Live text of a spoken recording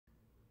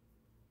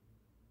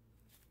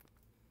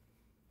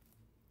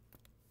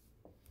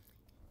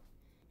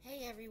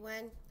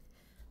everyone.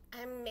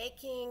 I'm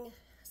making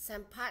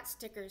some pot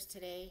stickers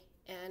today,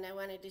 and I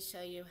wanted to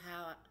show you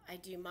how I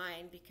do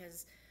mine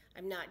because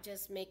I'm not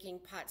just making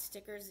pot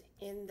stickers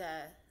in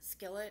the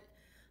skillet.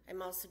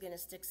 I'm also going to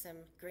stick some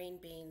green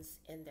beans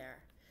in there.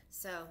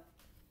 So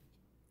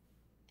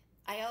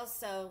I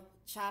also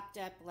chopped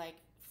up like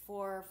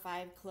 4 or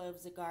 5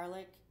 cloves of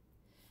garlic,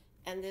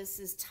 and this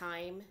is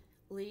thyme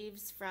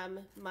leaves from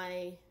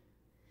my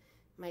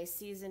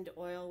seasoned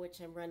oil, which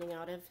I'm running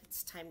out of.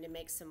 It's time to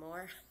make some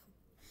more.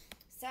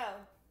 So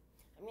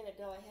I'm going to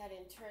go ahead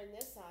and turn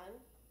this on.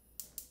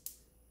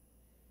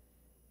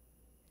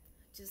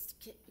 Just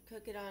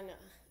cook it on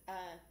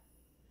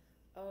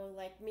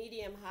like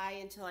medium high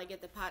until I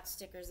get the pot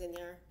stickers in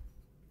there.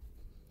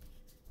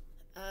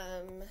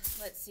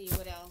 Let's see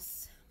what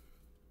else.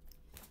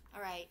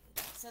 All right,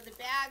 so the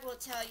bag will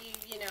tell you,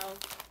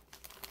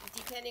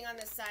 depending on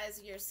the size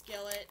of your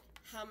skillet,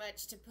 how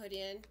much to put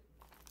in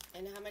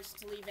and how much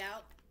to leave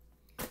out.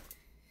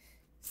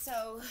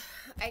 So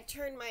I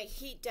turned my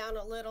heat down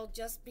a little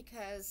just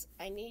because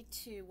I need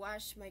to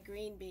wash my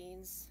green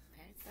beans.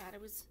 I thought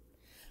it was,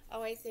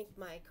 I think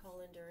my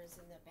colander is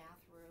in the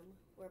bathroom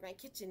where my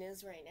kitchen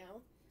is right now.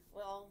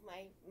 Well,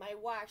 my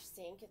wash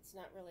sink, it's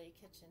not really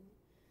a kitchen.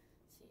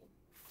 Let's see.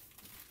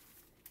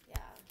 Yeah.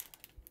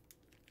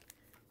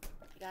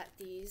 I got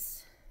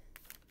these.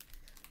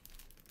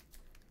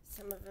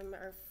 Some of them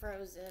are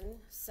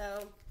frozen.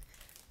 So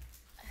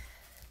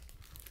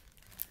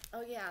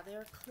oh yeah,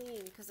 they're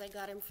clean because I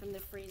got them from the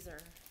freezer.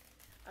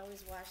 I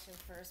always wash them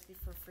first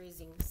before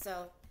freezing.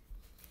 So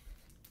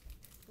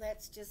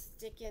let's just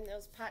stick in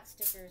those pot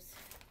stickers.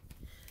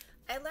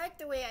 I like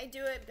the way I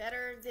do it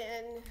better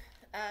than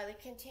the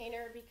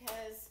container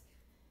because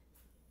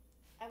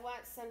I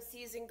want some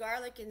seasoned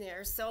garlic in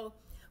there. So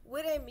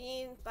what I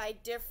mean by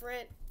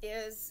different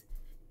is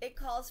it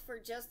calls for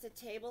just a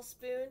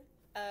tablespoon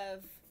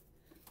of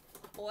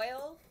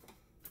oil,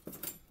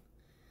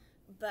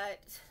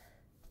 but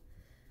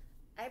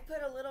I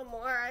put a little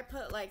more. I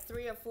put like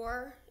 3 or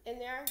 4 in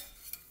there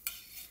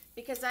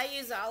because I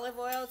use olive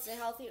oil. It's a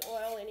healthy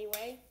oil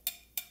anyway.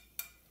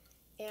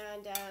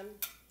 And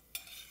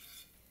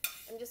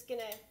I'm just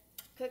gonna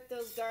cook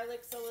those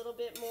garlics a little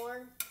bit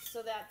more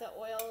so that the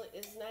oil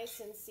is nice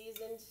and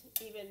seasoned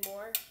even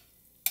more.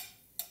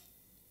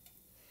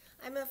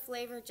 I'm a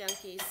flavor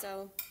junkie,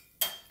 so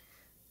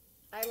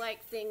I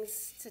like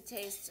things to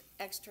taste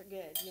extra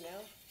good,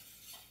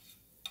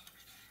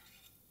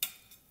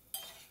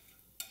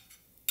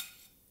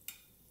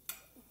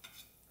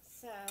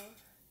 So,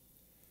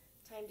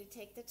 time to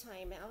take the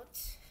thyme out.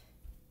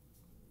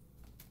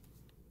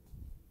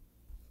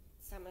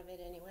 Some of it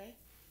anyway.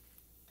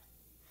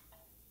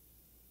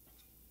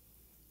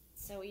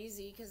 So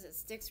easy because it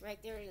sticks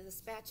right there to the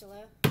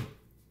spatula.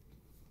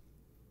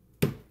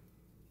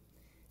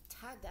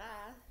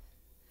 Ta-da!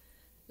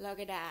 Look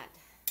at that.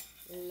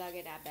 Look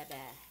at that, baby.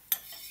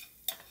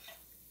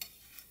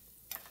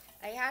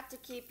 I have to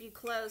keep you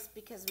close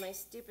because my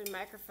stupid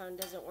microphone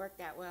doesn't work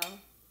that well.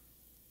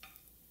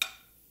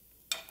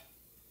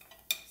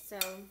 So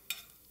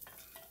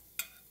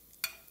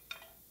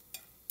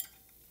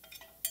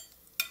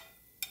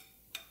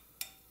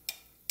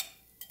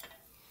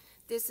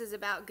this is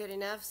about good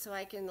enough so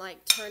I can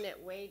like turn it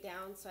way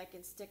down so I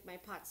can stick my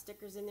pot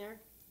stickers in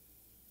there.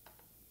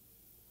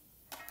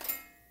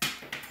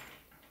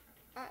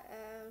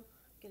 Uh-oh,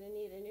 gonna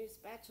need a new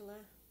spatula.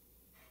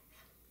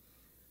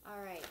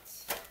 All right.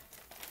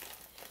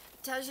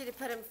 It tells you to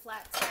put them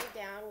flat side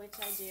down, which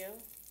I do.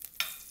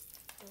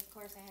 And of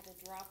course I had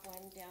to drop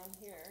one down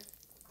here.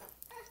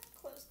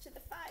 Close to the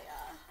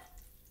fire.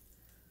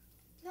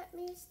 Let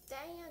me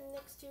stand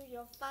next to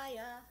your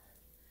fire.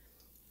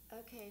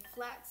 Okay,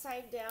 flat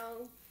side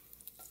down.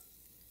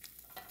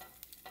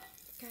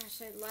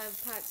 Gosh, I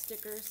love pot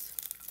stickers.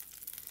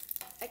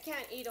 I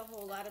can't eat a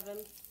whole lot of them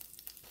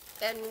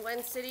in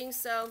one sitting,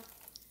 so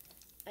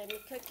I'm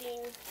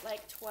cooking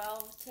like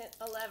 12 to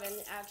 11.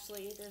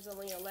 Actually, there's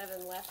only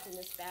 11 left in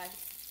this bag.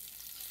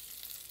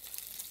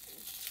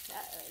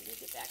 You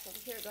get back over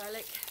here,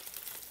 garlic.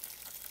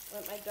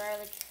 Let my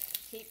garlic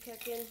keep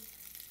cooking.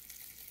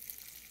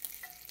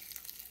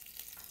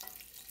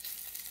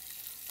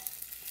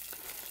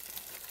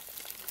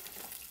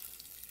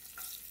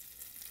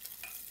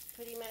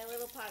 Putting my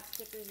little pot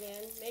stickers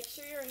in. Make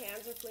sure your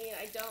hands are clean.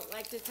 I don't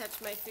like to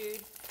touch my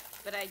food,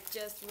 but I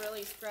just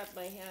really scrub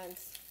my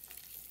hands.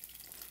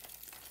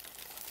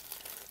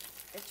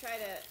 I try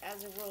to,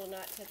 as a rule,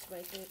 not touch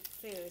my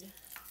food.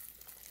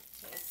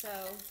 Okay, so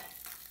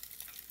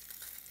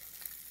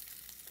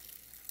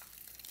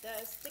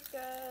the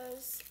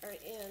stickers are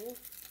in.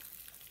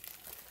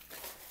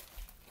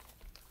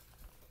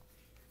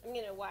 I'm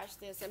going to wash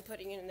this. I'm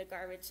putting it in the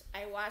garbage.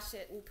 I wash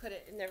it and put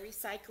it in the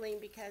recycling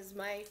because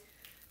my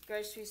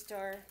grocery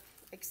store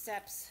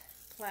accepts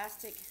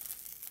plastic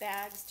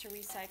bags to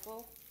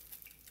recycle.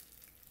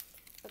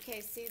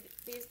 Okay, see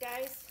these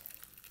guys?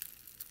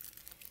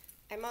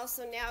 I'm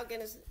also now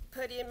going to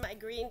put in my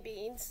green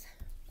beans.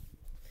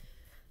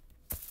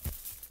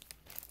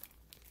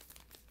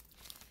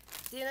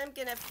 Then I'm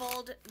gonna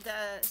fold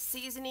the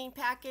seasoning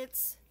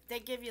packets. They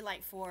give you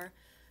like 4.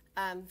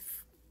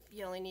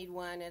 You only need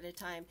 1 at a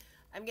time.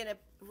 I'm gonna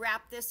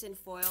wrap this in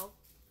foil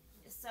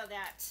so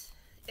that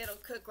it'll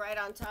cook right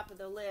on top of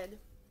the lid.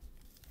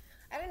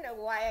 I don't know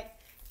why,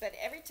 but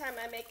every time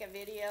I make a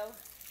video,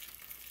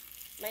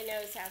 my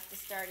nose has to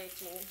start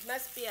itching.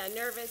 Must be a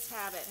nervous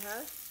habit,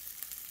 huh?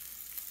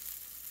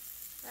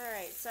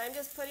 Alright, so I'm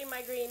just putting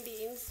my green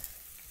beans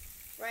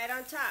right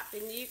on top.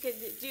 And you could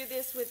do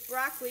this with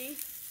broccoli.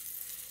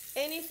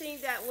 Anything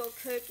that will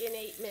cook in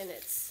 8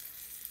 minutes.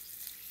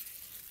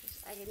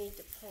 I need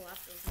to pull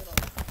off those little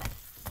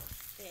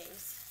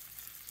things.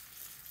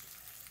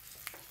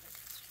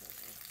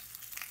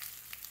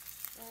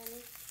 1,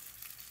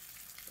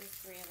 there's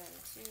 3 of them.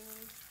 2,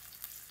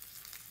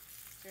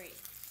 3.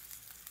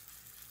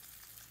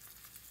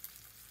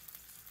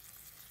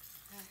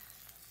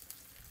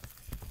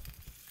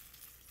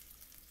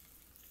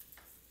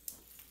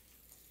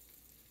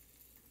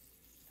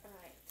 All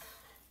right.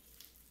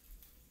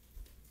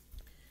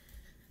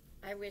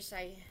 I wish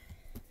I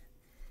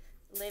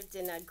lived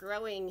in a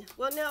growing,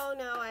 well, no,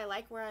 I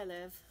like where I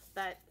live,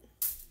 but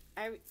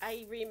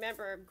I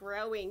remember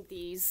growing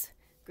these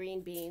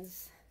green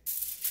beans.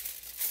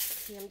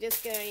 See, I'm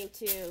just going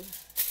to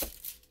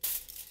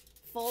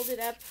fold it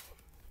up.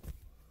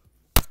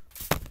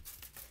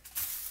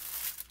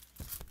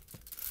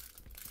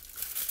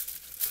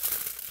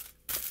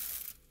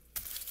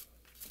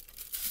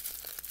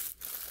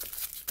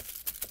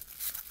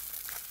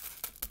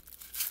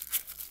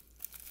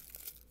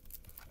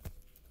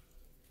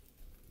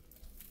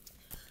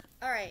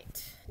 All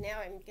right, now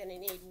I'm gonna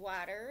need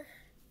water.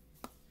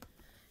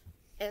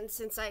 And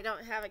since I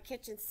don't have a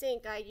kitchen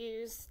sink, I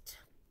use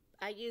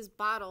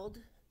bottled,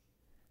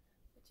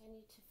 which I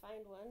need to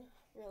find one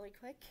really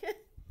quick.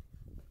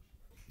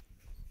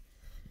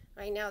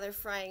 Right now they're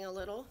frying a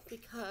little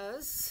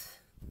because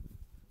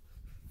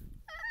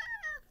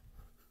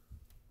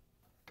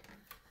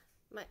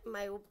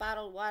my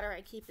bottled water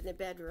I keep in the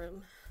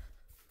bedroom.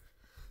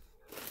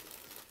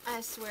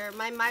 I swear,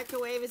 my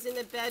microwave is in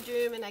the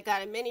bedroom, and I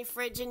got a mini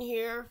fridge in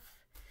here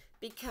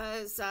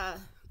because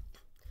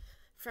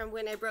from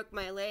when I broke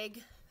my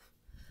leg,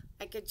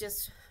 I could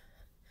just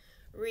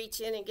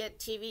reach in and get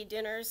TV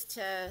dinners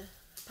to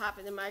pop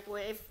in the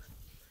microwave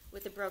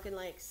with a broken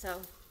leg. So,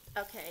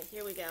 okay,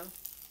 here we go.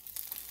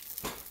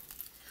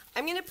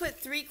 I'm going to put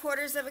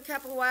 3/4 of a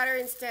cup of water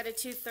instead of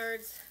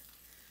 2/3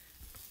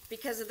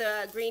 because of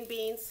the green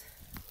beans.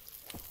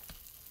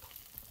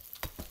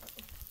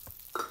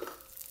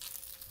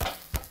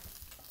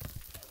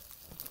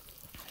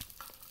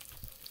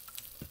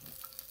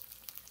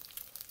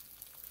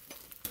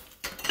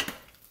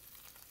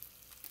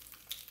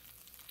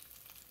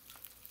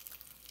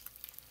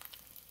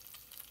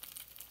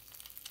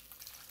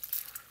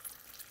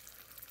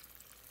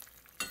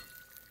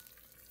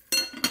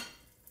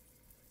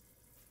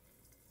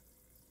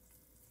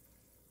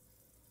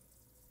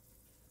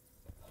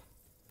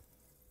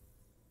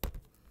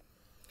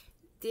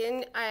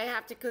 Then I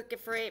have to cook it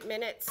for 8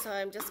 minutes, so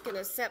I'm just going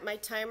to set my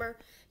timer.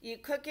 You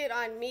cook it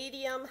on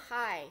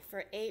medium-high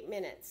for 8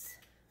 minutes.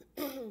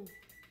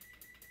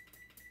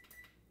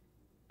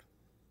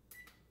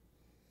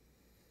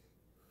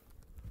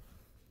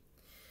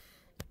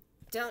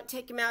 Don't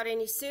take them out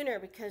any sooner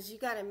because you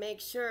got to make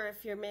sure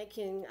if you're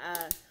making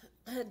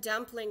a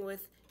dumpling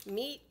with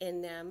meat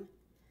in them,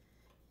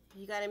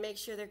 you got to make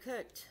sure they're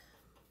cooked.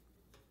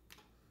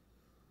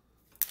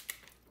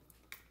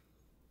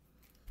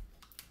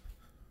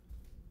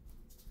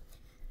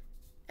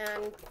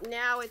 And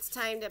now it's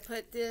time to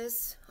put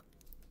this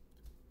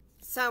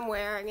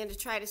somewhere. I'm going to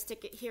try to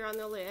stick it here on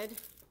the lid.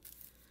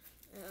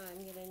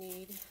 I'm going to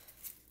need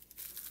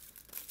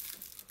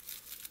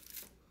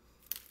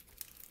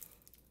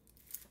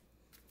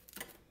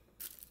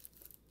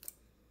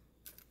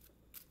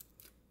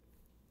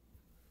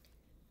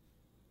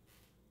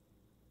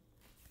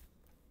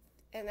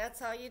and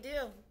that's all you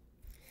do.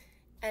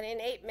 And in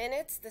 8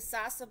 minutes, the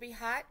sauce will be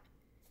hot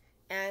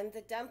and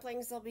the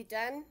dumplings will be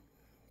done.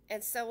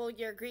 And so will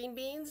your green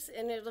beans,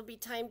 and it'll be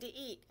time to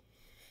eat.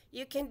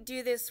 You can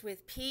do this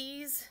with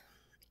peas,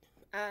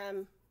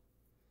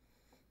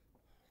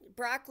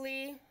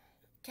 broccoli,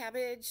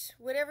 cabbage,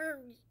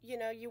 whatever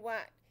you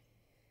want.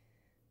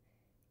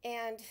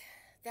 And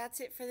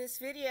that's it for this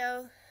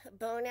video.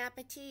 Bon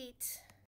appetit.